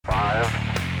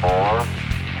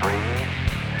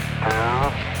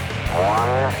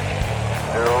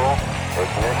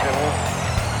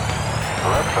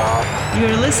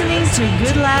You're listening to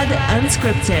Good Lad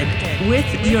Unscripted with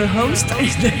your host.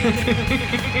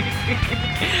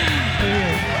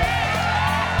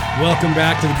 Welcome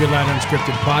back to the Good Lad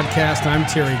Unscripted podcast. I'm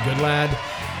Terry Goodlad,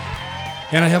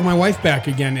 and I have my wife back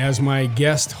again as my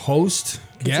guest host.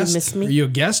 Guest? Miss me? Are you a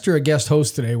guest or a guest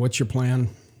host today? What's your plan?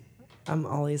 I'm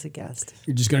always a guest.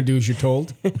 You're just going to do as you're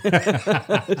told?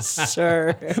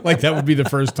 Sure. Like that would be the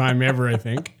first time ever, I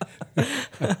think.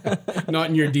 Not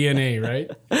in your DNA,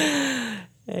 right?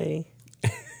 Hey,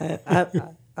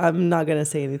 I'm not going to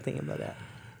say anything about that.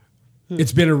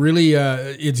 It's been a really,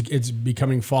 it's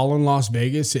becoming fall in Las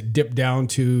Vegas. It dipped down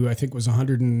to, I think it was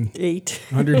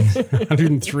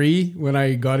 103 when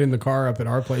I got in the car up at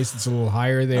our place. It's a little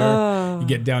higher there. You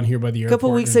get down here by the airport. A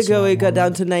couple weeks ago, it got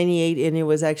down to 98, and it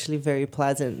was actually very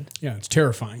pleasant. Yeah, it's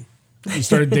terrifying. You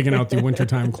started digging out the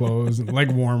wintertime clothes and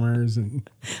leg warmers. And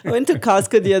I went to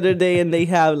Costco the other day, and they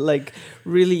have like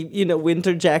really,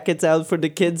 winter jackets out for the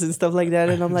kids and stuff like that.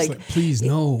 And I'm like, please,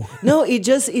 no. No, it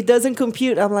doesn't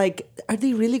compute. I'm like, are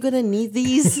they really going to need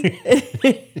these?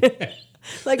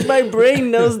 Like my brain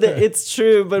knows that it's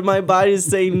true, but my body's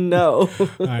saying no.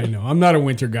 I know. I'm not a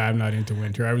winter guy. I'm not into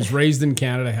winter. I was raised in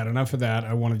Canada. I had enough of that.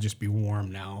 I want to just be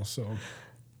warm now. So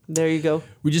there you go.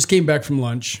 We just came back from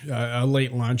lunch, a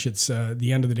late lunch. It's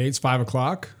the end of the day. It's 5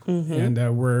 o'clock. Mm-hmm.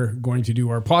 And we're going to do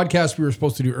our podcast. We were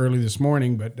supposed to do early this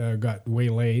morning, but got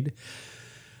waylaid.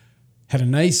 Had a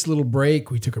nice little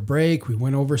break. We took a break. We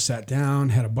went over, sat down,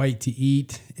 had a bite to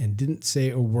eat, and didn't say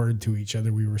a word to each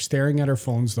other. We were staring at our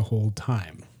phones the whole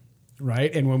time,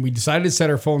 right? And when we decided to set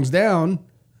our phones down,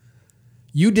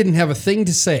 you didn't have a thing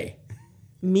to say.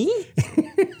 Me?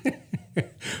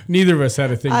 Neither of us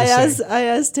had a thing to say. I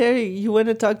asked Terry, you want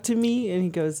to talk to me? And he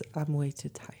goes, I'm way too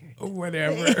tired.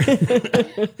 Whatever.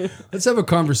 Let's have a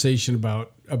conversation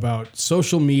about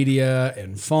social media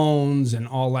and phones and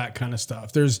all that kind of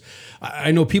stuff.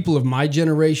 I know people of my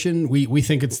generation, we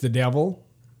think it's the devil,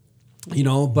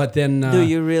 but then... Do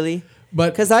you really?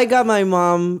 Because I got my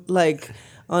mom,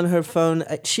 on her phone.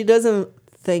 She doesn't,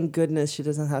 thank goodness, she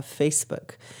doesn't have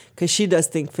Facebook. Because she does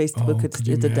think Facebook is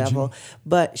the devil.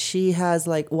 But she has,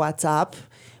 WhatsApp,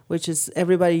 which is,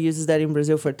 everybody uses that in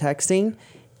Brazil for texting.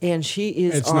 And she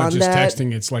is it's on not just that.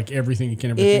 texting, it's like everything you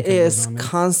can ever think of. It is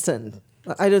constant.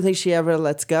 I don't think she ever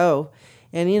lets go.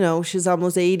 And, she's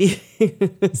almost 80.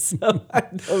 So I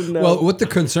don't know. Well, what the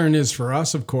concern is for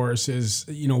us, of course, is,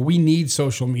 we need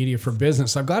social media for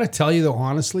business. I've got to tell you, though,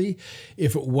 honestly,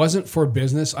 if it wasn't for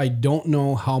business, I don't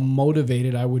know how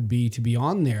motivated I would be to be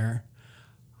on there.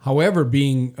 However,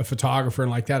 being a photographer and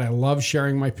like that, I love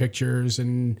sharing my pictures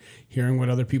and hearing what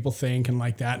other people think and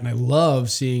like that. And I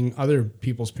love seeing other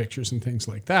people's pictures and things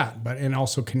like that. And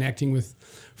also connecting with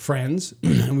friends.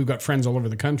 And we've got friends all over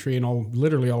the country and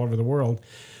literally all over the world.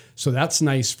 So that's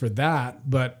nice for that.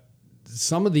 But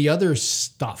some of the other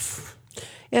stuff.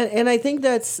 And I think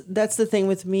that's the thing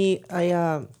with me.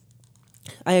 I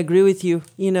agree with you.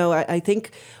 I think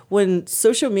when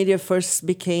social media first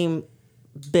became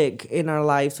big in our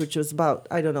lives, which was about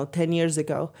 10 years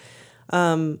ago,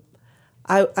 the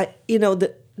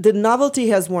novelty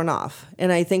has worn off,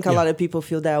 and I think a lot of people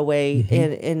feel that way,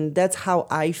 and that's how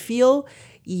I feel.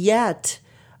 Yet,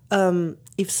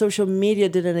 if social media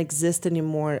didn't exist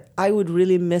anymore, I would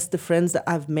really miss the friends that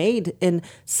I've made, and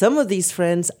some of these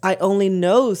friends I only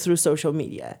know through social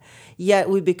media. Yet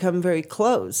we become very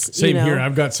close. Same here.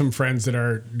 I've got some friends that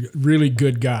are really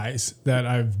good guys that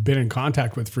I've been in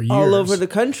contact with for years. All over the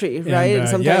country, right? And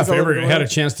sometimes if I ever had a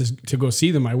chance to go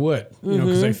see them, I would,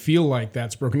 because I feel like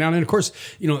that's broken down. And of course,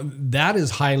 that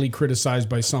is highly criticized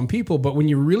by some people. But when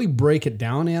you really break it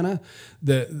down, Anna,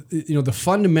 the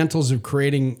fundamentals of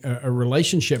creating a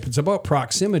relationship, it's about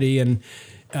proximity. And,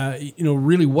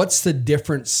 really, what's the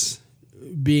difference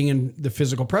being in the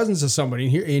physical presence of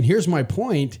somebody? And here's my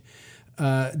point.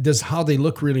 Does how they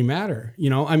look really matter?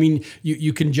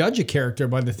 You can judge a character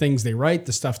by the things they write,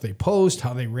 the stuff they post,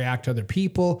 how they react to other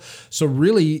people. So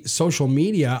really, social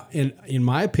media, in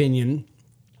my opinion,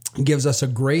 gives us a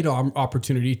great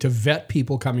opportunity to vet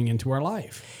people coming into our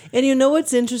life. And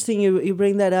what's interesting, you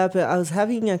bring that up. I was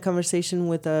having a conversation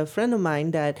with a friend of mine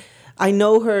that I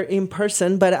know her in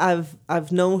person, but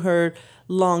I've known her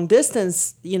long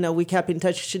distance. We kept in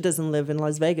touch. She doesn't live in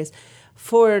Las Vegas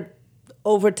for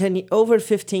over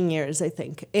 15 years, I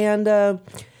think. And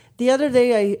the other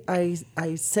day,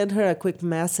 I sent her a quick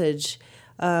message,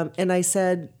 and I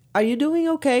said, "Are you doing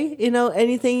okay?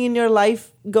 Anything in your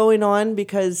life going on?"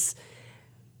 Because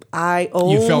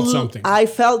you felt something. I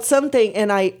felt something,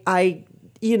 and I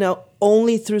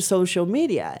only through social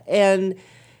media. And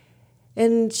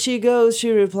she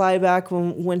replied back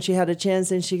when she had a chance,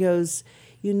 and she goes,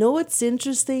 You know what's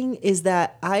interesting is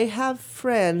that I have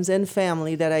friends and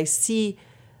family that I see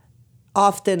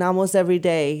often, almost every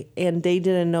day, and they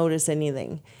didn't notice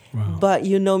anything. Wow. But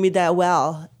you know me that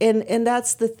well. And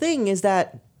that's the thing, is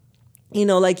that, you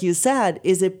know, like you said,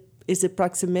 is it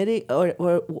proximity, or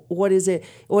what is it?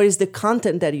 What is the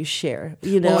content that you share?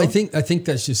 You know, Well, I think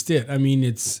that's just it. I mean,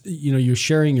 it's, you know, you're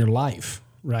sharing your life,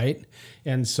 right?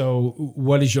 And so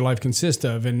what does your life consist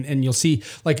of? And you'll see,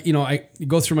 like, you know, I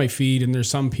go through my feed, and there's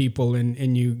some people,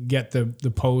 and you get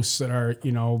the posts that are,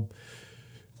 you know,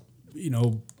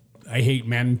 I hate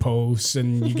men posts,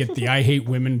 and you get the I hate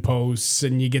women posts,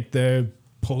 and you get the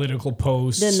political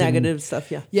posts. the negative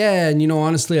stuff, yeah. Yeah. And, you know,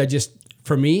 honestly,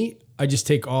 for me, I just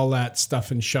take all that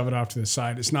stuff and shove it off to the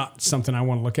side. It's not something I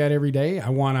want to look at every day. I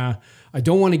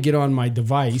don't want to get on my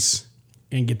device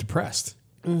and get depressed.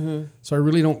 Mm-hmm. So I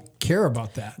really don't care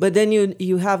about that. But then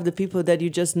you have the people that you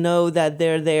just know that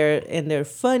they're there and they're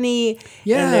funny.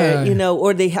 Yeah. And they're, you know,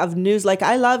 or they have news. Like,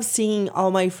 I love seeing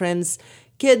all my friends'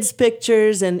 kids'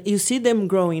 pictures, and you see them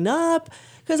growing up,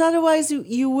 because otherwise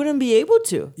you wouldn't be able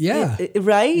to. Yeah.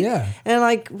 Right? Yeah. And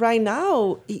like right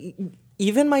now,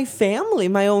 even my family,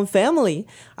 my own family,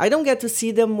 I don't get to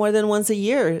see them more than once a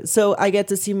year. So I get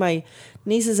to see my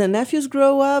nieces and nephews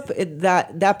grow up.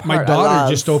 That part My I daughter love.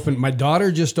 just opened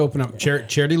up.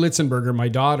 Charity Litzenberger, my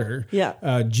daughter,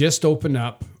 Yeah. just opened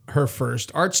up her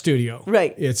first art studio.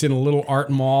 Right. It's in a little art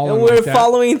mall, And like we're that.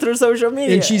 following through social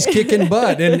media. And she's kicking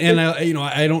butt. And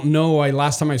I don't know.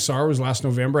 Last time I saw her was last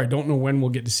November. I don't know when we'll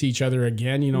get to see each other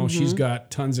again. You know, she's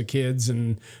got tons of kids,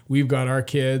 and we've got our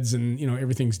kids, and, you know,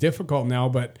 everything's difficult now.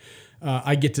 But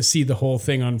I get to see the whole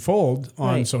thing unfold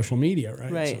on Right. social media,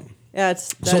 right? Right. So, Yeah,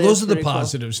 so those are the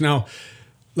positives. Now,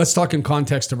 let's talk in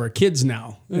context of our kids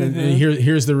now. And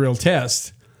here's the real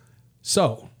test.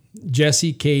 So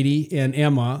Jesse, Katie, and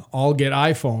Emma all get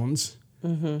iPhones.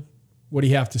 Mm-hmm. What do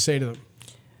you have to say to them?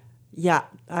 Yeah,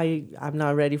 I'm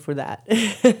not ready for that.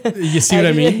 You see what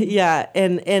I mean? Yeah,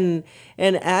 and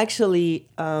actually,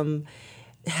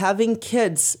 having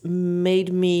kids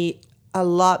made me a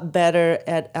lot better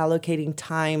at allocating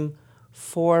time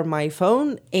for my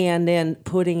phone and then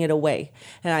putting it away.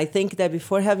 And I think that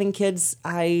before having kids,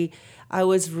 I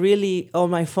was really on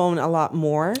my phone a lot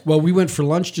more. Well, we went for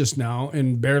lunch just now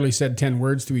and barely said 10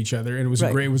 words to each other. And it was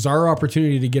Right. it was our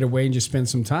opportunity to get away and just spend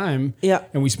some time. Yeah.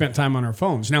 And we spent time on our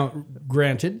phones. Now,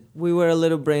 granted, We were a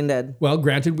little brain dead.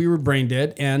 we were brain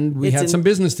dead, and we It's had in- some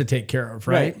business to take care of,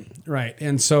 right? Right. Right.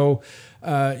 And so,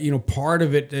 part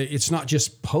of it, it's not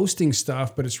just posting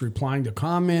stuff, but it's replying to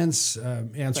comments,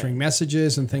 answering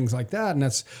messages and things like that. And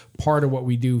that's part of what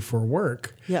we do for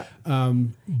work. Yeah.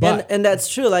 But and that's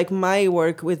true. Like my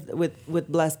work with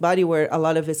Blessed Bodywear, a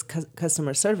lot of it's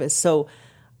customer service. So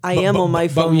I am on my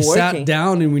phone But we working. sat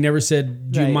down and we never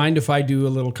said, do you Right. mind if I do a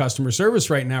little customer service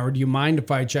right now? Or do you mind if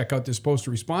I check out this post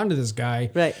to respond to this guy?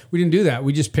 Right. We didn't do that.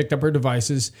 We just picked up our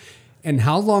devices. And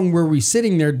how long were we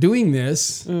sitting there doing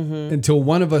this until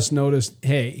one of us noticed,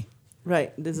 hey,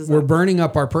 Right. This is we're burning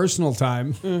up our personal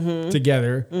time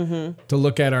together to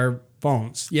look at our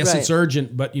phones. Yes, Right. it's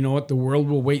urgent, but you know what? The world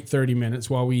will wait 30 minutes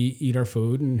while we eat our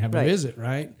food and have a Right. visit,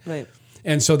 right? right.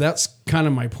 And so that's kind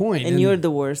of my point. And you're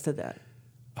the worst at that.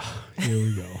 Here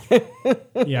we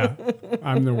go. Yeah,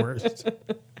 I'm the worst.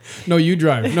 No, you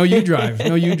drive. No, you drive.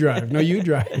 No, you drive. No, you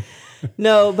drive.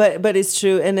 No, but it's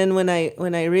true. And then when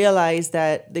I realized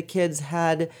that the kids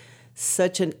had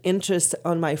such an interest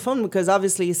on my phone, because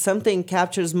obviously something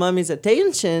captures mommy's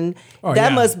attention, Oh, that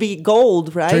yeah. must be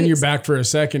gold, right? Turn your back for a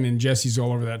second, and Jesse's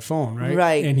all over that phone, right?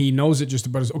 Right. And he knows it just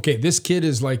about as okay. This kid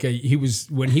is like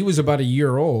when he was about a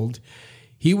year old,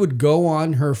 he would go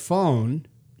on her phone,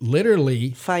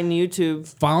 literally Find YouTube.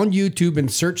 found YouTube and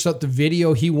searched out the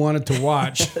video he wanted to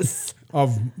watch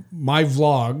of my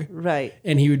vlog. Right.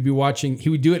 And he would be watching, he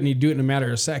would do it, and he'd do it in a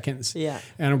matter of seconds. Yeah.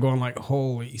 And I'm going like,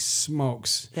 holy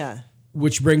smokes. Yeah.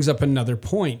 Which brings up another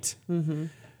point.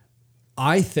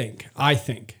 I think,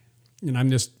 and I'm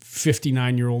this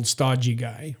 59-year-old stodgy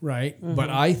guy, right? But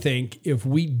I think if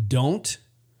we don't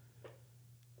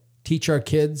teach our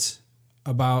kids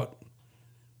about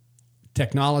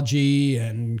technology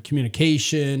and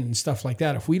communication and stuff like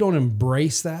that, if we don't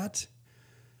embrace that,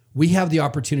 we have the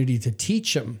opportunity to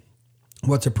teach them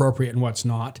what's appropriate and what's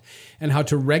not, and how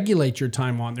to regulate your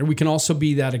time on there. We can also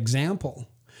be that example.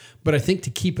 But I think to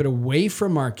keep it away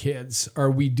from our kids, are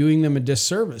we doing them a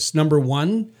disservice? Number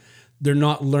one, they're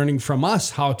not learning from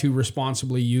us how to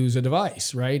responsibly use a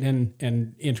device, right?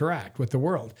 And interact with the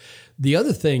world. The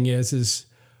other thing is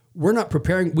we're not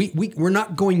preparing. We're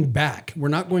not going back. We're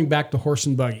not going back to horse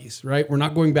and buggies, right? We're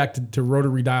not going back to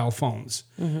rotary dial phones,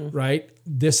 right?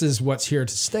 This is what's here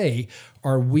to stay.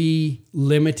 Are we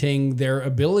limiting their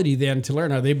ability then to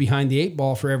learn? Are they behind the 8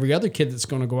 ball for every other kid that's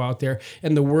going to go out there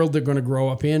and the world they're going to grow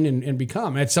up in and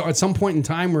become? At some point in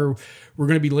time, we're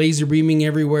going to be laser beaming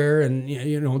everywhere, and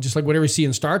just like whatever you see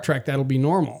in Star Trek, that'll be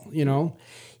normal,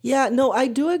 Yeah, no, I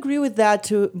do agree with that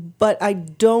too, but I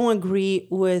don't agree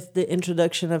with the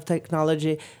introduction of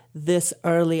technology this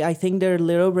early. I think their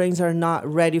little brains are not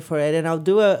ready for it, and I'll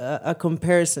do a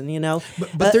comparison.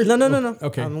 But there's no.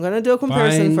 Okay, I'm gonna do a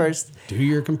comparison Fine. first. Do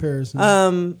your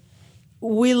comparison.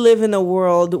 We live in a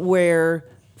world where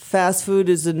fast food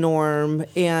is the norm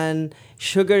and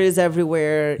sugar is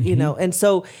everywhere, and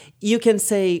so you can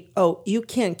say, oh, you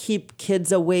can't keep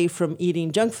kids away from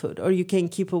eating junk food, or you can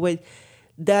keep away.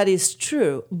 That is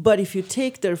true. But if you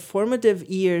take their formative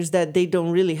years that they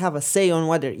don't really have a say on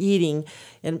what they're eating,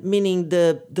 and meaning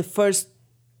the first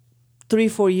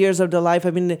 3-4 years of their life,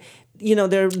 I mean,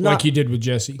 they're not. Like you did with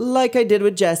Jesse. Like I did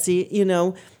with Jesse,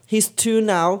 he's 2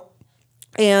 now.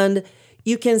 And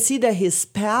you can see that his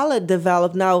palate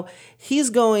developed. Now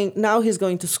he's going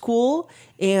to school,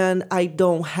 and I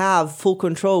don't have full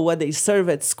control what they serve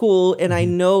at school. And I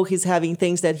know he's having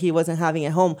things that he wasn't having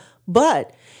at home.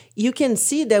 But you can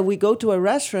see that we go to a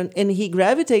restaurant and he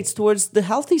gravitates towards the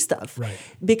healthy stuff, right?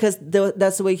 Because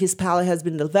that's the way his palate has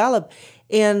been developed.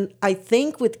 And I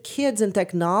think with kids and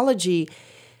technology,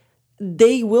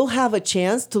 they will have a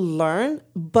chance to learn,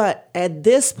 but at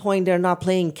this point, they're not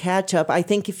playing catch up. I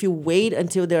think if you wait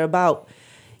until they're about,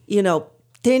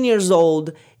 10 years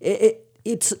old,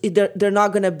 they're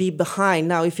not going to be behind.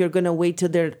 Now, if you're going to wait till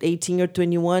they're 18 or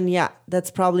 21, yeah, that's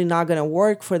probably not going to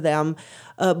work for them.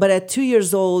 But at 2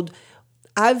 years old,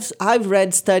 I've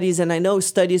read studies, and I know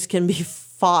studies can be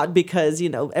fought because,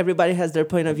 everybody has their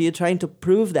point of view trying to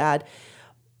prove that.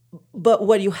 But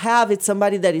what you have is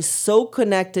somebody that is so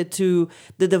connected to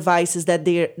the devices that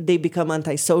they become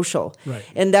antisocial. Right.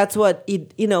 And that's what,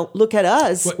 look at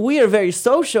us. We are very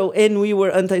social, and we were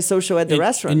antisocial at the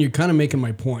restaurant. And you're kind of making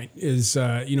my point is,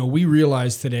 we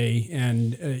realize today,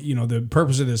 and, the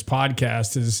purpose of this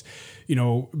podcast is,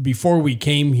 before we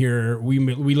came here,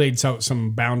 we laid out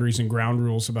some boundaries and ground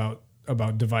rules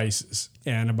about devices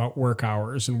and about work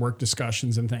hours and work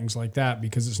discussions and things like that,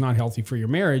 because it's not healthy for your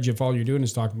marriage if all you're doing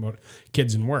is talking about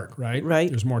kids and work, right? Right.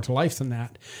 There's more to life than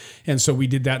that. And so we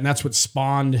did that, and that's what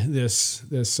spawned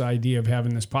this idea of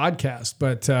having this podcast.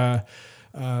 But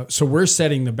so we're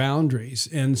setting the boundaries.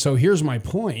 And so here's my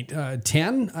point.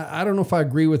 10, I don't know if I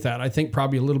agree with that. I think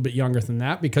probably a little bit younger than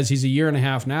that, because he's a year and a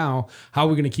half now. How are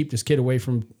we going to keep this kid away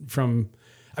from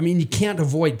you can't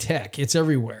avoid tech. It's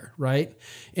everywhere, right?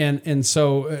 And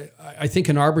so I think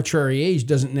an arbitrary age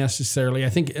doesn't necessarily,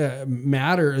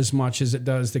 matter as much as it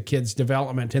does the kid's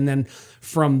development. And then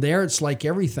from there, it's like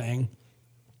everything.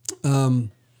 Like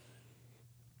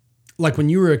when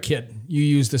you were a kid, you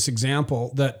used this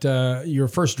example that your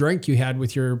first drink you had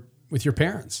with your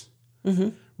parents,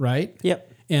 right? Yep.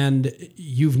 And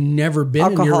you've never been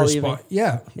alcohol, an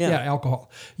irresponsible, alcohol.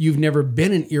 You've never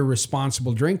been an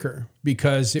irresponsible drinker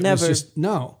because it was just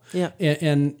no. Yeah.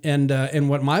 And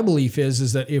what my belief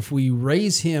is that if we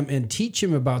raise him and teach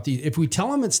him about these, if we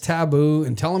tell him it's taboo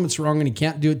and tell him it's wrong and he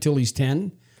can't do it till he's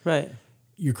 10, right,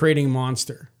 you're creating a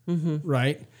monster,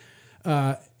 right?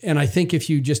 And I think if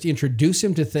you just introduce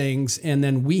him to things, and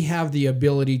then we have the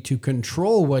ability to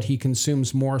control what he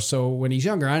consumes more so when he's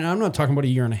younger. I'm not talking about a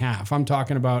year and a half. I'm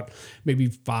talking about maybe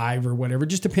 5 or whatever. It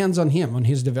just depends on him, on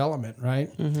his development,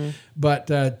 right?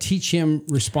 But teach him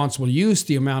responsible use,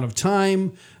 the amount of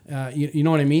time. You know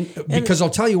what I mean? Because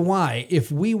I'll tell you why.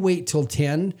 If we wait till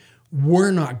 10, we're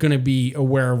not going to be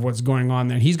aware of what's going on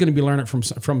there. He's going to be learning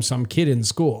it from some kid in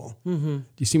school. Do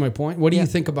you see my point? What do you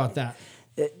think about that?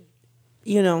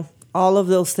 All of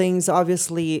those things,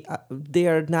 obviously, they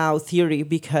are now theory,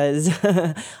 because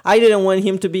I didn't want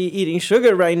him to be eating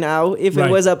sugar right now if it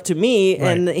was up to me,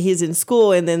 and he's in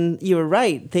school. And then you're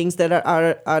right, things that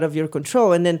are out of your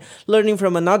control. And then learning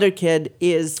from another kid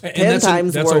is 10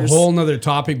 times worse. That's a whole nother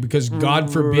topic, because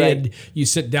God forbid you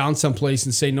sit down someplace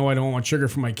and say, no, I don't want sugar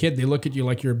for my kid. They look at you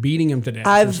like you're beating him to death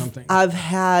or something. I've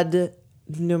had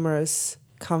numerous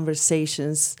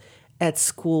conversations at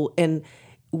school, and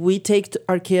we take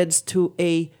our kids to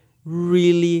a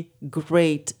really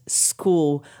great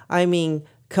school. I mean,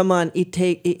 come on, we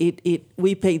pay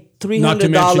 $300. Not to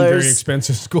mention very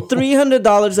expensive school.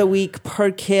 $300 a week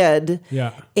per kid.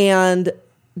 Yeah. And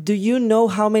do you know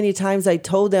how many times I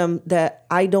told them that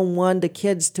I don't want the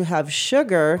kids to have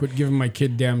sugar? Quit giving my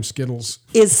kid damn Skittles.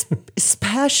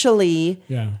 Especially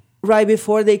right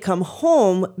before they come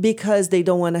home because they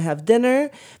don't want to have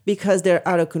dinner, because they're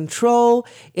out of control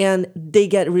and they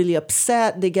get really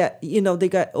upset. They get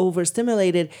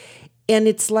overstimulated. And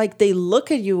it's like they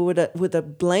look at you with a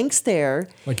blank stare.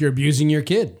 Like you're abusing your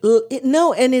kid.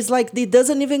 No, and it's like it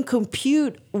doesn't even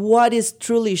compute what is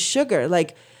truly sugar.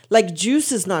 Like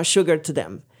juice is not sugar to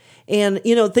them. And,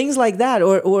 things like that.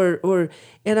 Or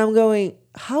and I'm going,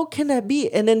 how can that be?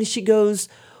 And then she goes,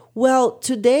 well,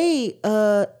 today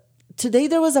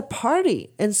there was a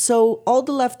party. And so all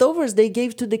the leftovers they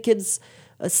gave to the kids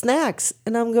snacks.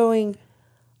 And I'm going,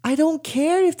 I don't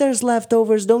care if there's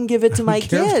leftovers. Don't give it to my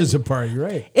kids. There's kids. a party,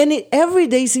 right? And every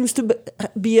day seems to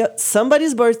be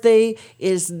somebody's birthday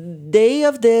is day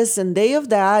of this and day of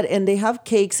that. And they have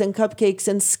cakes and cupcakes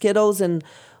and Skittles and,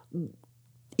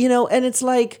 and it's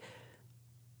like,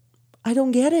 I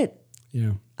don't get it.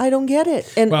 Yeah. I don't get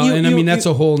it. And I mean, that's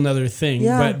a whole nother thing.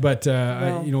 Yeah. But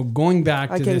going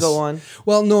back to this. I can go on.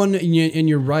 Well, no, and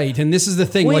you're right. And this is the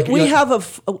thing. We have a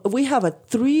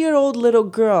 3-year-old little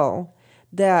girl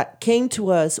that came to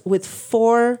us with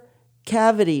 4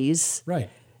 cavities. Right.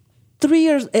 3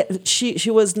 years.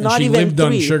 She was not she even lived 3.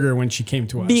 on sugar when she came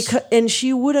to us. And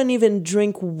she wouldn't even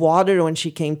drink water when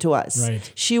she came to us.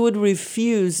 Right. She would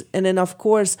refuse. And then, of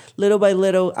course, little by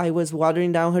little, I was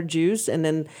watering down her juice. And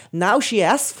then now she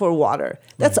asks for water.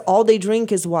 That's all they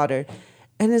drink is water.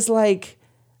 And it's like,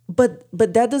 but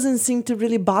that doesn't seem to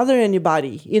really bother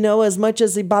anybody, as much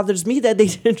as it bothers me that they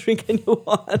didn't drink any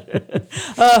water.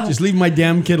 Just leave my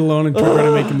damn kid alone and try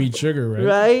to make him eat sugar, right?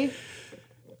 Right.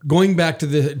 Going back to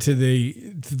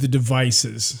the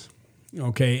devices,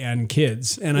 okay, and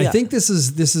kids, and I think this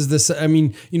is. I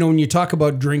mean, when you talk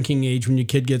about drinking age when your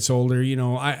kid gets older,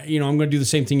 I'm going to do the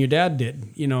same thing your dad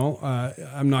did.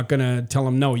 I'm not going to tell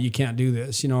him no, you can't do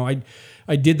this.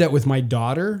 I did that with my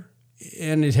daughter,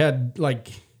 and it had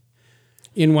like.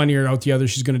 In one ear, out the other,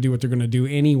 she's going to do what they're going to do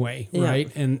anyway, right?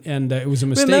 And it was a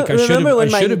mistake. I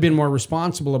should have been more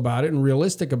responsible about it and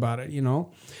realistic about it,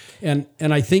 And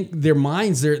I think their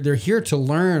minds, they're here to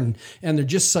learn, and they're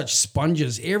just such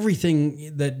sponges.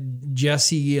 Everything that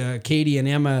Jesse, Katie, and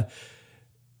Emma,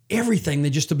 everything, they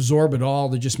just absorb it all.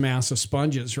 They're just massive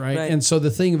sponges, right? And so the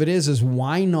thing of it is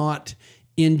why not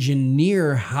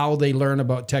engineer how they learn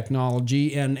about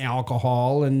technology and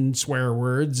alcohol and swear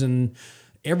words and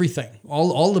everything,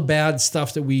 all the bad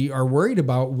stuff that we are worried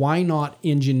about. Why not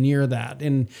engineer that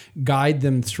and guide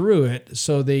them through it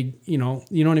so they, you know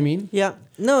what I mean? Yeah,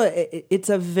 no, it's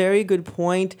a very good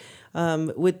point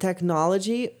with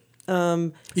technology.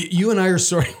 You and I are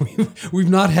sorry. We've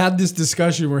not had this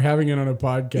discussion. We're having it on a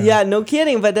podcast. Yeah, no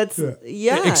kidding. But that's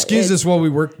Excuse us while we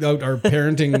work out our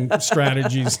parenting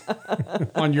strategies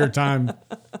on your time.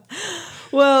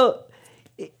 Well,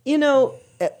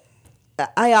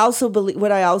 I also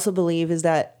believe is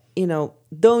that,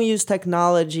 don't use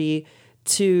technology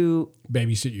to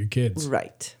babysit your kids.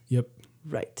 Right. Yep.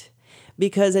 Right.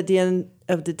 Because at the end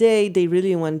of the day, they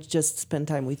really want to just spend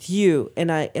time with you.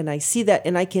 And I see that,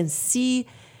 and I can see,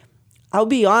 I'll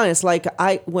be honest, like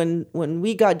when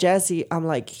we got Jesse, I'm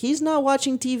like, he's not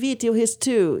watching TV till he's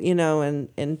 2,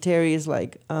 and Terry is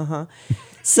like,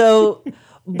 So,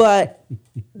 but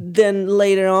then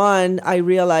later on, I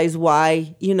realized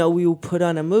why, we will put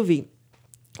on a movie,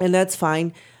 and that's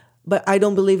fine. But I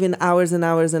don't believe in hours and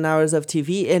hours and hours of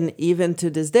TV. And even to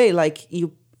this day, like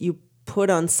you put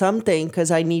on something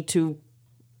because I need to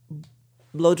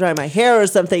blow dry my hair or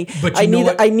something. But I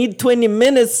need 20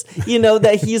 minutes,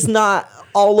 that he's not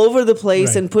all over the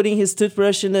place and putting his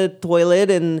toothbrush in the toilet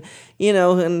and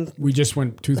we just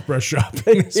went toothbrush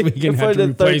shopping this week and for had to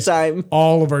the third replace time.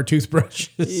 all of our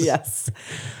toothbrushes. Yes.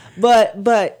 But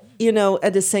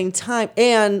at the same time,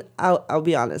 and I'll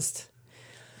be honest,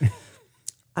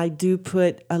 I do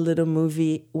put a little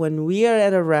movie when we are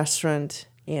at a restaurant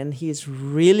and he's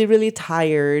really, really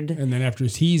tired. And then after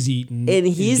he's eaten and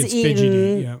he's gets eaten,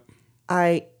 fidgety. Yeah.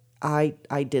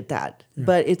 I did that. Yeah.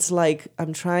 But it's like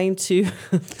I'm trying to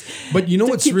but you know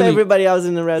what's keep really everybody else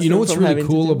in the restaurant. What's really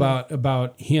cool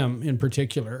about him in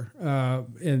particular,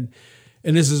 and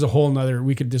this is a whole nother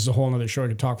show. I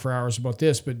could talk for hours about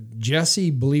this, but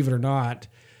Jesse, believe it or not,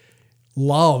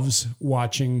 loves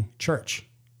watching church.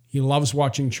 He loves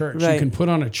watching church. Right. You can put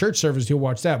on a church service, he'll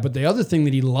watch that. But the other thing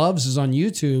that he loves is on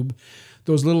YouTube,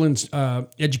 those little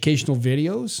educational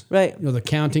videos. Right. The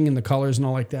counting and the colors and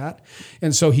all like that.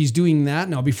 And so he's doing that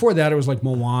now. Before that, it was like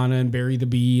Moana and Barry the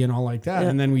Bee and all like that. Yeah.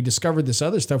 And then we discovered this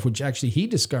other stuff, which actually he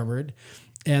discovered.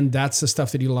 And that's the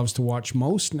stuff that he loves to watch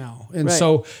most now. And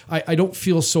so I don't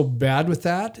feel so bad with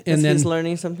that. And then he's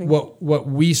learning something. What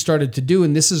we started to do,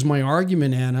 and this is my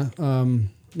argument, Anna,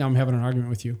 Now I'm having an argument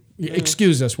with you.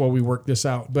 Excuse us while we work this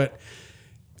out. But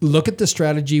look at the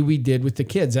strategy we did with the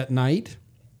kids at night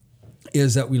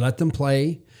is that we let them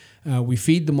play. We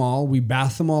feed them all. We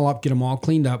bath them all up, get them all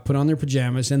cleaned up, put on their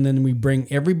pajamas, and then we bring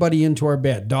everybody into our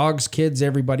bed. Dogs, kids,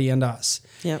 everybody, and us.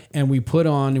 Yep. And we put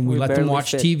on and we let them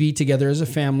watch TV together as a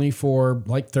family for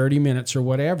like 30 minutes or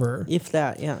whatever. If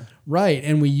that, yeah. Right.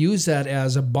 And we use that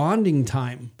as a bonding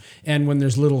time. And when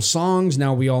there's little songs,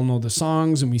 now we all know the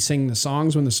songs and we sing the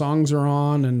songs when the songs are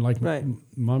on and like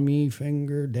Mummy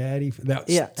Finger, Daddy,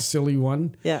 that silly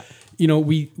one. Yeah. You know,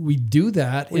 we do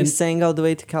that. We sang all the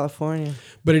way to California.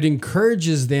 But it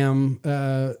encourages them.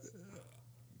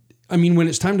 I mean, when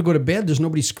it's time to go to bed, there's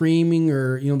nobody screaming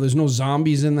or, you know, there's no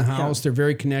zombies in the house. Yeah. They're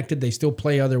very connected. They still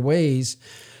play other ways.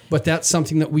 But that's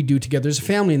something that we do together as a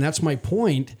family. And that's my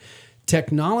point.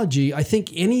 Technology, I think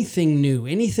anything new,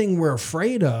 anything we're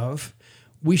afraid of,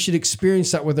 we should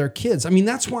experience that with our kids. I mean,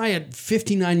 that's why at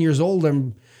 59 years old,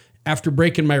 after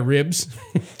breaking my ribs,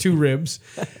 2 ribs,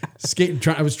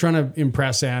 I was trying to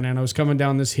impress Anna, and I was coming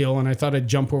down this hill, and I thought I'd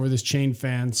jump over this chain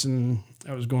fence, and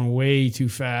I was going way too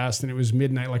fast, and it was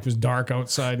midnight, like it was dark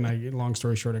outside, and long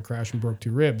story short, I crashed and broke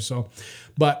 2 ribs.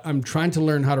 But I'm trying to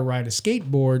learn how to ride a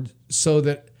skateboard so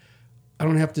that I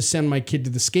don't have to send my kid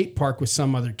to the skate park with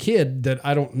some other kid that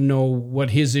I don't know what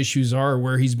his issues are, or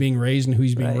where he's being raised and who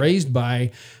he's being raised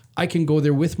by. I can go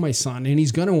there with my son, and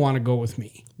he's going to want to go with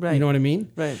me. Right. You know what I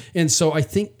mean? Right. And so I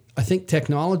think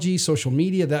technology, social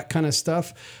media, that kind of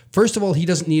stuff. First of all, he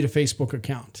doesn't need a Facebook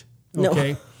account.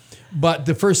 Okay. No. But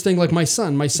the first thing, like my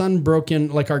son broke in,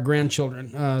 like our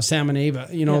grandchildren, Sam and Ava.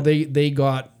 You know, they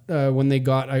got when they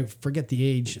got, I forget the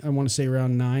age. I want to say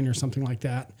around 9 or something like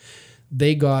that.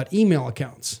 They got email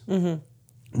accounts. Mm-hmm.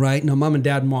 Right. Now, mom and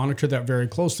dad monitor that very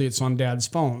closely. It's on dad's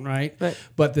phone. Right.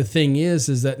 But the thing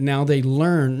is that now they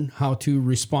learn how to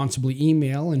responsibly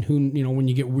email and who, you know, when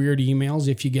you get weird emails,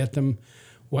 if you get them,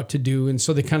 what to do. And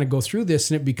so they kind of go through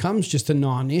this and it becomes just a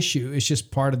non-issue. It's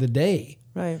just part of the day.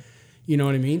 Right. You know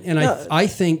what I mean? And I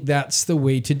think that's the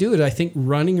way to do it. I think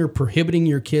running or prohibiting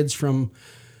your kids from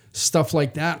stuff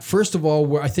like that. First of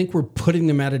all, I think we're putting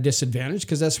them at a disadvantage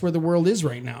because that's where the world is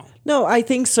right now. No, I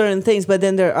think certain things, but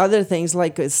then there are other things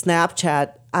like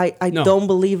Snapchat. I don't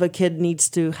believe a kid needs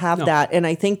to have that. And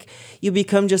I think you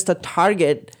become just a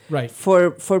target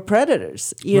for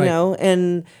predators, you know,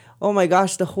 and oh my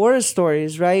gosh, the horror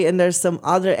stories, right? And there's some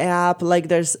other app, like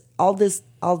there's all these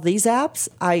apps.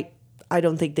 I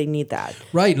don't think they need that.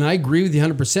 Right, and I agree with you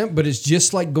 100%, but it's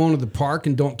just like going to the park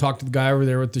and don't talk to the guy over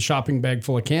there with the shopping bag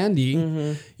full of candy.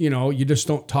 Mm-hmm. You know, you just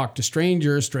don't talk to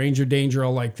strangers, stranger danger,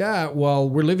 all like that. Well,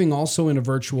 we're living also in a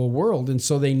virtual world, and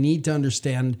so they need to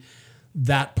understand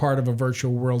that part of a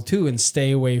virtual world too and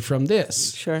stay away from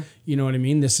this. Sure. You know what I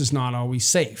mean? This is not always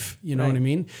safe. You know what I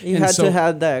mean? You had to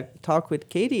have that talk with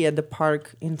Katie at the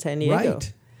park in San Diego.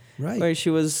 Right. Where she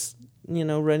was, you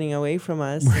know, running away from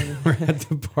us. We're at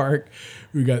the park.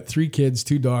 We got 3 kids,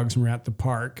 2 dogs, and we're at the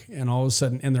park. And all of a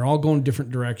sudden, and they're all going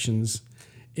different directions.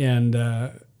 And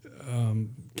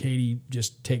Katie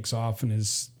just takes off and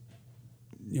is,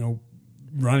 you know,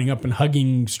 running up and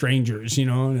hugging strangers, you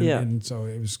know. And so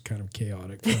it was kind of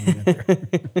chaotic for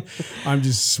me. I'm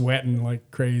just sweating like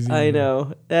crazy. I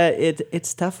know.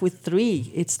 It's tough with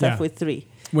 3. It's tough with 3.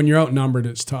 When you're outnumbered,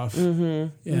 it's tough.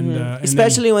 Mm-hmm. And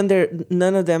especially when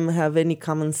none of them have any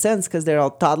common sense because they're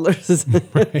all toddlers.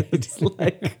 It's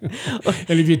like,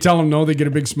 and if you tell them no, they get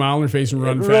a big smile on their face and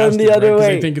run faster, the other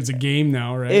way. They think it's a game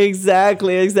now, right?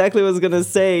 Exactly what I was going to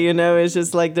say. You know, it's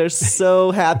just like they're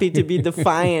so happy to be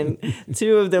defiant.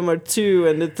 2 of them are 2,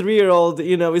 and the 3-year-old,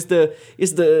 you know, is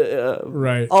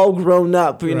the all grown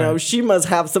up. You know, she must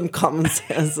have some common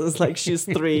sense. It's like she's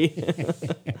 3.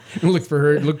 Look to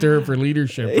her for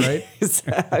leadership. Right?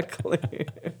 Exactly.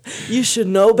 You should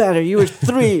know better. You were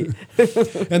 3.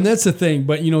 And that's the thing.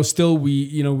 But, you know, still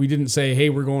we didn't say,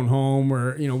 hey, we're going home,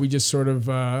 or, you know, we just sort of,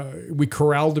 we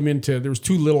corralled them there was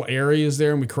 2 little areas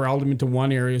there, and we corralled them into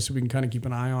one area so we can kind of keep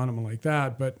an eye on them and like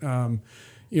that. But,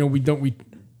 you know,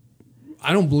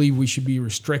 I don't believe we should be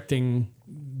restricting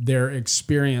their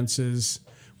experiences.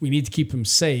 We need to keep them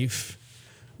safe.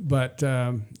 But,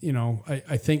 you know,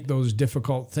 I think those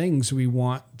difficult things we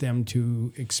want them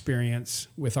to experience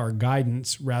with our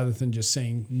guidance rather than just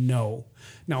saying no.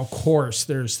 Now, of course,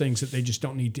 there's things that they just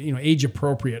don't need to, you know, age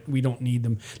appropriate. We don't need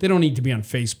them. They don't need to be on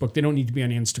Facebook. They don't need to be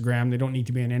on Instagram. They don't need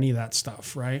to be on any of that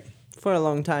stuff, right? For a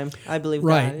long time, I believe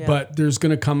right, that. Yeah. But there's going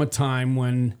to come a time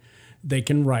when they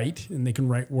can write and they can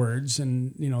write words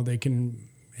and, you know, they can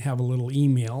have a little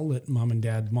email that mom and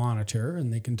dad monitor,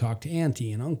 and they can talk to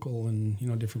auntie and uncle and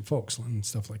different folks and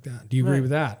stuff like that. Do you agree Right.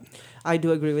 with that? I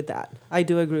do agree with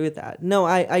that. No,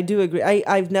 I do agree.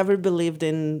 I've never believed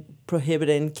in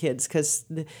prohibiting kids because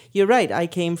you're right. I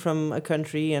came from a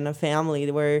country and a family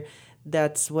where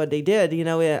that's what they did.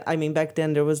 I mean, back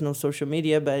then there was no social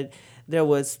media, but there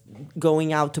was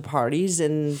going out to parties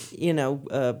and,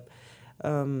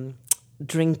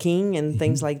 drinking and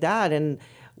things like that. And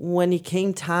when it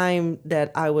came time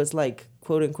that I was like,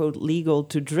 quote unquote, legal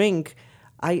to drink,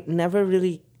 I never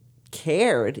really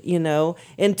cared,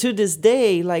 and to this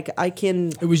day, like I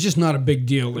can. It was just not a big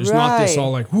deal. There's not this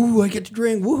all like, woo, I get to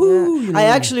drink, woohoo. I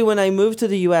actually, when I moved to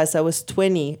the U.S., I was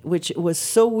 20, which was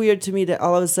so weird to me that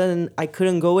all of a sudden I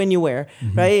couldn't go anywhere,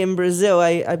 right? In Brazil,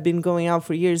 I've been going out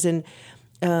for years, and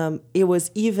it was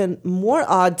even more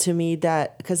odd to me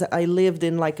that, because I lived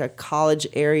in like a college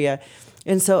area,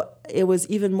 and so it was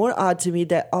even more odd to me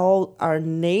that all our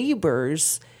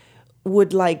neighbors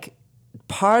would like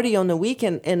party on the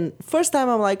weekend. And first time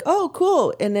I'm like, oh,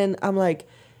 cool. And then I'm like,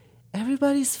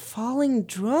 everybody's falling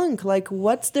drunk. Like,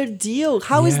 what's their deal?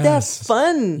 How is that Yes.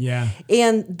 fun? Yeah.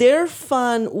 And their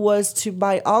fun was to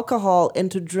buy alcohol and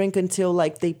to drink until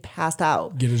like they passed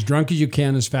out. Get as drunk as you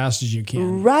can, as fast as you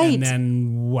can. Right. And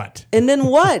then what? And then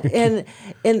what? and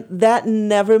that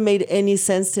never made any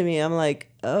sense to me. I'm like,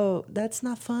 oh, that's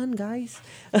not fun, guys.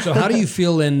 So how do you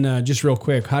feel just real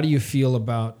quick, how do you feel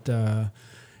about,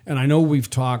 and I know we've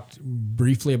talked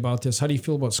briefly about this, how do you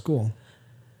feel about school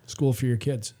for your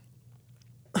kids?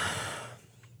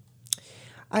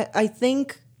 I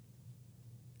think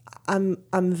I'm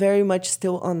very much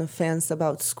still on the fence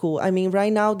about school. I mean,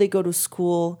 right now they go to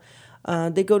school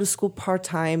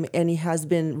part-time, and it has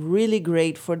been really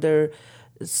great for their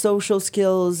social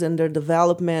skills and their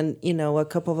development. A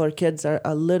couple of our kids are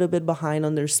a little bit behind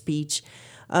on their speech.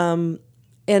 And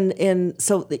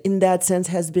so in that sense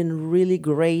has been really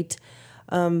great.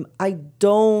 I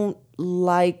don't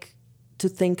like to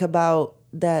think about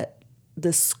that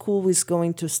the school is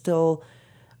going to still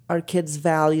our kids'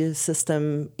 value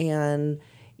system and,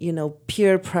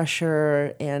 peer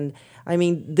pressure. And I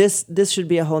mean, this should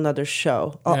be a whole nother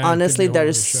show. Yeah, it could Honestly, be a there whole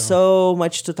is other show. so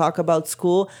much to talk about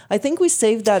school. I think we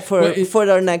saved that for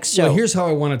our next show. Well, here's how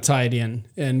I want to tie it in,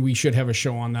 and we should have a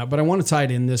show on that, but I want to tie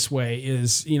it in this way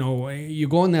is, you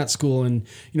go in that school and,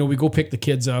 we go pick the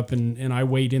kids up and I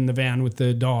wait in the van with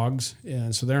the dogs,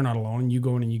 and so they're not alone, and you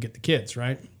go in and you get the kids,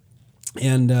 right?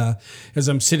 And as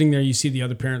I'm sitting there, you see the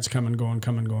other parents come and go.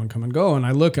 And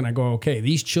I look and I go, okay,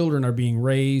 these children are being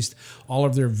raised, all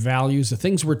of their values, the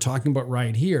things we're talking about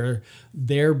right here,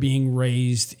 they're being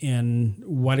raised in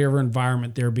whatever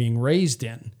environment they're being raised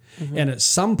in. Mm-hmm. And at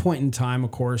some point in time,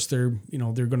 of course, they're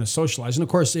going to socialize. And of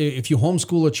course, if you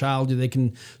homeschool a child, they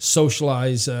can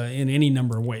socialize in any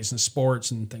number of ways, in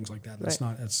sports and things like that.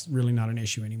 That's really not an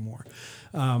issue anymore.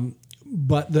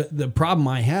 But the problem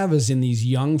I have is in these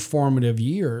young formative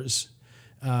years,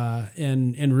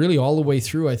 and really all the way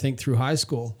through, I think through high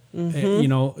school,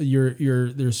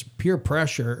 there's peer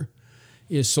pressure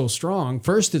is so strong.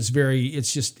 First, it's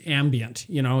just ambient,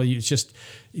 it's just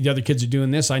the other kids are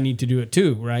doing this, I need to do it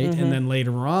too, right? Mm-hmm. And then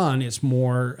later on, it's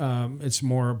more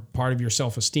part of your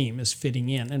self-esteem is fitting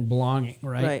in and belonging,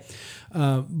 right?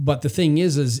 But the thing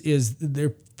is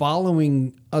they're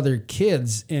following other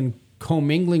kids and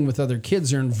commingling with other kids.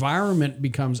 Their environment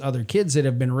becomes other kids that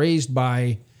have been raised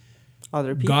by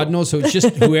other people. God knows. So it's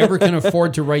just whoever can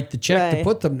afford to write the check to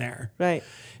put them there. Right.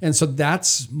 And so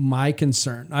that's my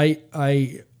concern.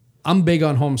 I'm big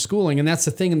on homeschooling, and that's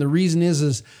the thing. And the reason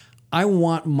is I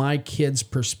want my kids'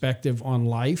 perspective on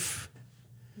life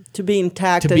to be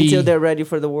intact until they're ready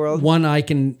for the world. One I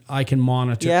can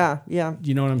monitor. Yeah.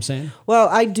 You know what I'm saying? Well,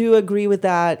 I do agree with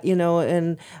that,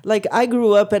 and like I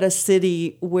grew up at a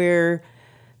city where,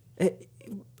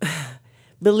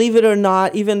 believe it or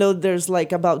not, even though there's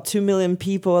like about 2 million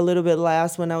people, a little bit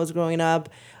less when I was growing up,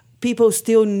 people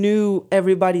still knew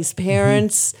everybody's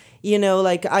parents. Mm-hmm.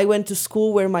 Like I went to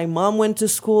school where my mom went to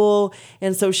school,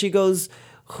 and so she goes,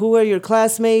 who are your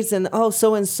classmates? And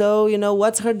so-and-so,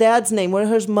 what's her dad's name? What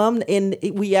her mom? And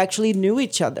we actually knew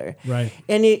each other. Right.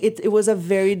 And it was a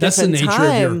very different time. That's the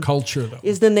nature of your culture, though.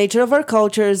 It's the nature of our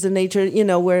culture, is the nature,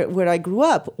 where I grew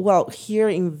up. Well, here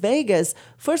in Vegas,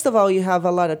 first of all, you have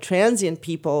a lot of transient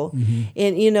people.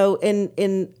 Mm-hmm.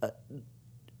 And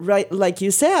right, like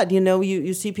you said,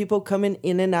 you see people coming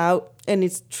in and out, and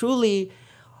it's truly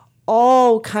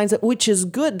all kinds of, which is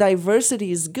good.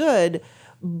 Diversity is good,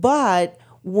 but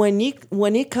when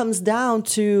it comes down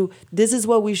to this is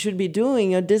what we should be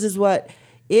doing, or this is what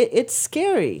it's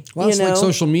scary. Well, it's like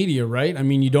social media, right? I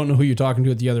mean, you don't know who you're talking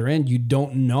to at the other end. You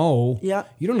don't know. Yeah.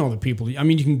 You don't know the people. I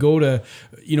mean, you can go to,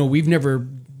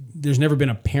 there's never been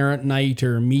a parent night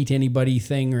or meet anybody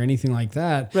thing or anything like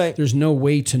that. Right. There's no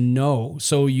way to know.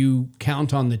 So you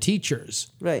count on the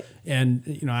teachers. Right. And,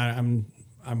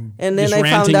 I'm and then just I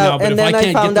ranting found out, now, but and if then I I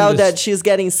can't found get them out to that she's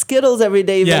getting Skittles every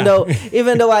day,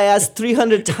 even though I asked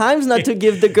 300 times not to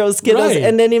give the girls Skittles, Right.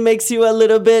 and then it makes you a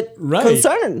little bit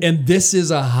concerned. And this is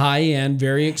a high-end,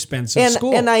 very expensive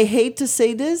school. And I hate to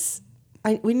say this,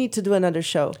 we need to do another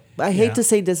show. I hate to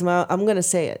say this, but I'm going to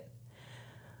say it.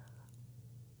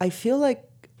 I feel like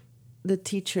the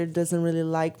teacher doesn't really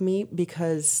like me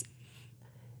because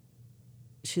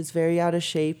she's very out of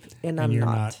shape, and I'm you're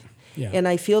not. Yeah. And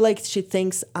I feel like she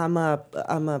thinks I'm a.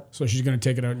 So she's going to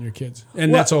take it out on your kids,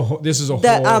 and this is a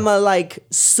that whole. I'm a like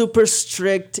super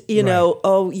strict.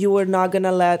 Oh, you were not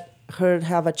gonna let her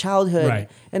have a childhood, Right.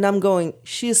 And I'm going.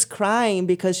 She's crying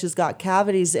because she's got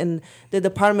cavities, and the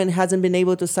department hasn't been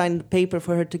able to sign the paper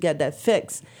for her to get that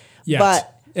fixed. Yes.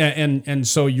 But and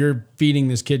so you're feeding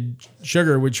this kid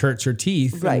sugar, which hurts her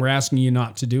teeth, Right. and we're asking you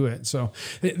not to do it. So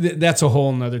that's a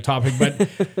whole nother topic.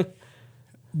 But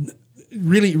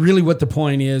really what the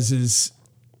point is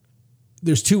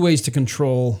there's two ways to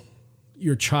control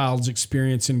your child's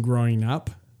experience in growing up.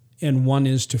 And one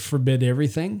is to forbid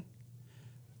everything.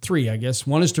 Three, I guess.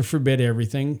 One is to forbid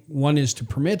everything. One is to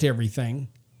permit everything.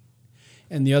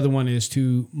 And the other one is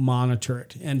to monitor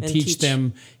it and teach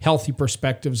them healthy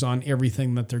perspectives on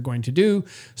everything that they're going to do,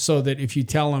 so that if you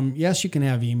tell them, yes, you can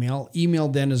have email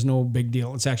then is no big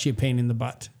deal. It's actually a pain in the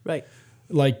butt. right.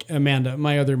 Like Amanda,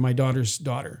 my daughter's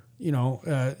daughter,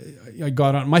 I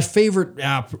got on. My favorite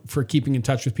app for keeping in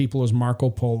touch with people is Marco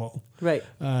Polo. Right.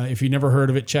 If you've never heard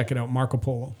of it, check it out, Marco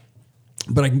Polo.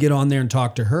 But I can get on there and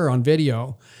talk to her on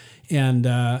video. And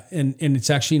it's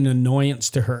actually an annoyance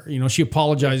to her. She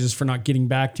apologizes for not getting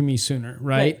back to me sooner,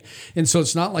 right? And so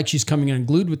it's not like she's coming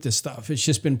unglued with this stuff. It's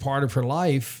just been part of her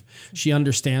life. She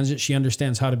understands it. She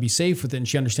understands how to be safe with it, and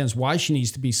she understands why she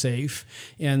needs to be safe.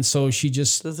 And so she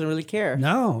just Doesn't really care.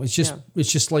 No, it's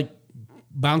just like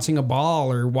bouncing a ball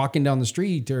or walking down the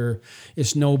street, or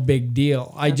it's no big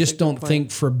deal. I just don't think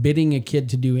forbidding a kid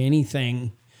to do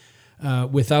anything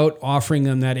without offering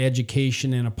them that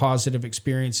education and a positive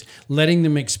experience, letting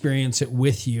them experience it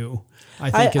with you,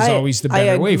 I think is always the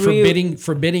better way.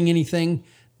 Forbidding anything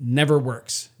never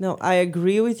works. No, I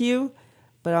agree with you,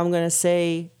 but I'm gonna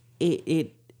say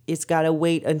it's gotta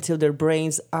wait until their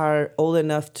brains are old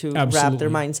enough to wrap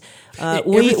their minds.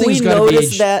 We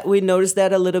noticed that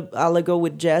a little while ago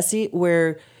with Jesse,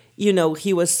 where he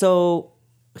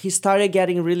started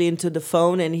getting really into the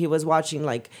phone, and he was watching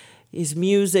like his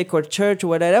music or church or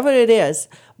whatever it is,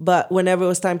 but whenever it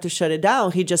was time to shut it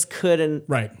down, he just couldn't.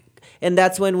 Right. And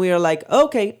that's when we were like,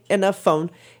 okay, enough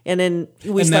phone. And then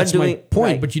we start doing. That's my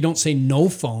point. Right. But you don't say no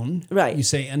phone. Right. You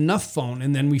say enough phone,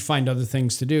 and then we find other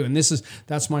things to do. And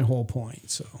that's my whole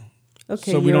point. So.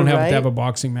 Okay. So we don't have to have a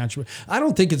boxing match. I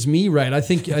don't think it's me, right? I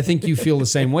think you feel the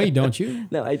same way, don't you?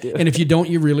 No, I do. And if you don't,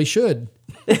 you really should.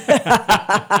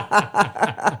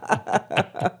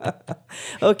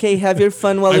 Okay, have your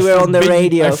fun while we're on the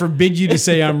radio. I forbid you to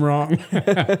say I'm wrong.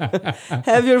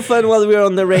 Have your fun while we're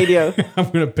on the radio.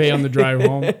 I'm going to pay on the drive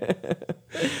home.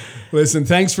 Listen,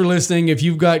 thanks for listening. If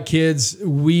you've got kids,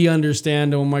 we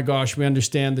understand. Oh my gosh, we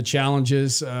understand the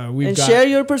challenges. Share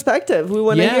your perspective. We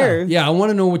want to hear. Yeah, I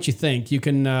want to know what you think. You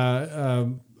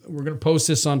can. We're going to post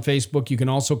this on Facebook. You can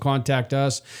also contact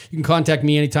us. You can contact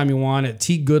me anytime you want at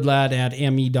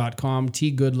tgoodlad@me.com,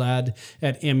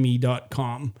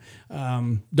 tgoodlad@me.com.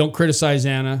 Don't criticize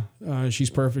Anna. She's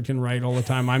perfect and right all the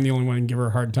time. I'm the only one who can give her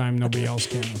a hard time. Nobody else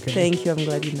can. Okay. Thank you. I'm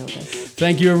glad you know that.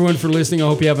 Thank you, everyone, for listening. I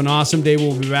hope you have an awesome day.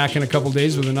 We'll be back in a couple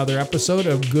days with another episode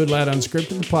of Good Lad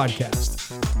Unscripted, the podcast.